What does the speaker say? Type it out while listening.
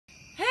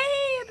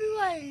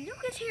everybody,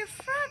 Lucas here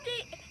from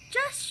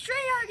just straight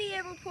out of the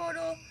Ever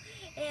Portal,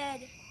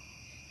 and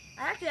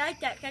I actually like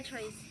that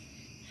catchphrase.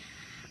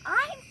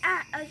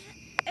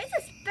 It's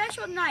a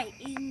special night,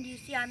 and you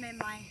see I'm in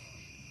my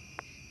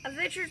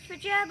adventurous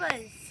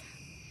pajamas.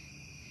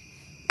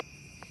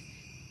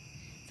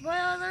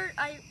 Spoiler alert,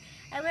 I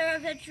wear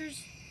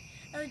adventurous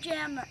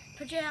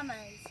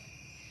pajamas.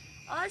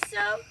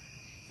 Also,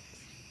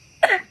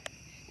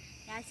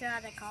 I still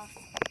have that cough.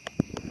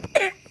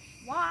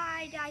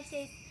 Why did I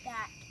say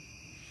that?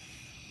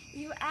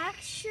 You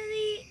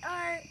actually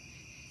are,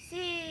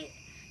 see,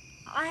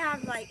 I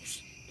have like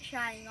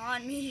shining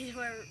on me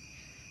for a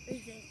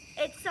reason.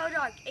 It's so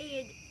dark,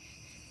 and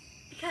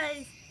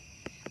because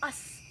a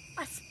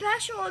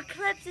special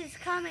eclipse is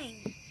coming.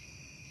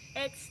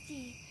 It's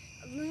the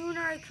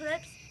lunar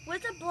eclipse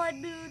with a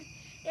blood moon,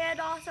 and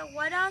also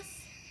what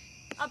else?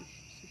 A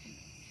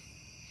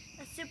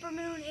super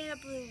moon and a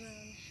blue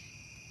moon.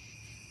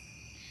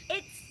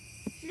 It's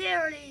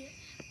literally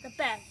the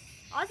best.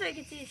 Also, you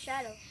can see a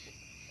shadow.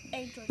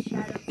 Angel's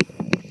shadow.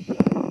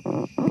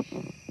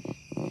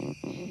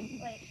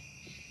 Wait.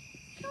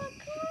 Oh my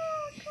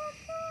god, it's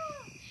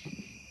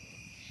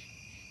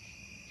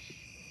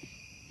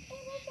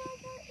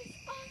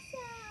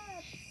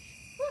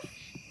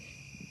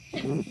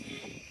awesome!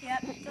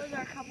 Yep, those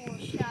are a couple of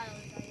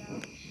shadows I know.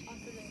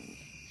 Also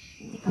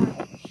the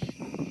garbage.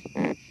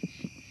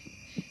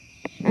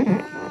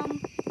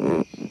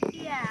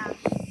 Yeah.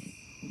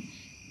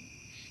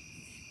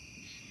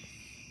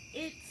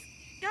 It's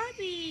gonna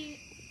be,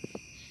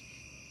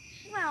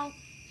 well,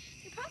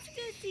 you're probably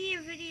gonna see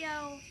a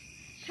video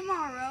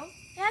tomorrow.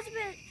 It has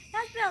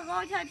been a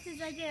long time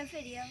since I did a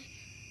video.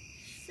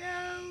 So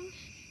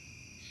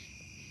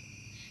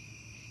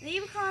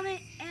leave a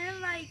comment and a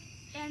like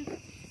and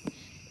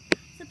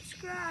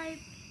subscribe.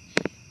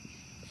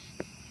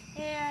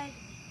 And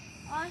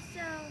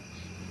also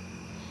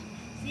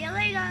see you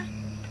later.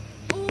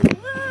 Ooh,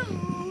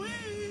 woo.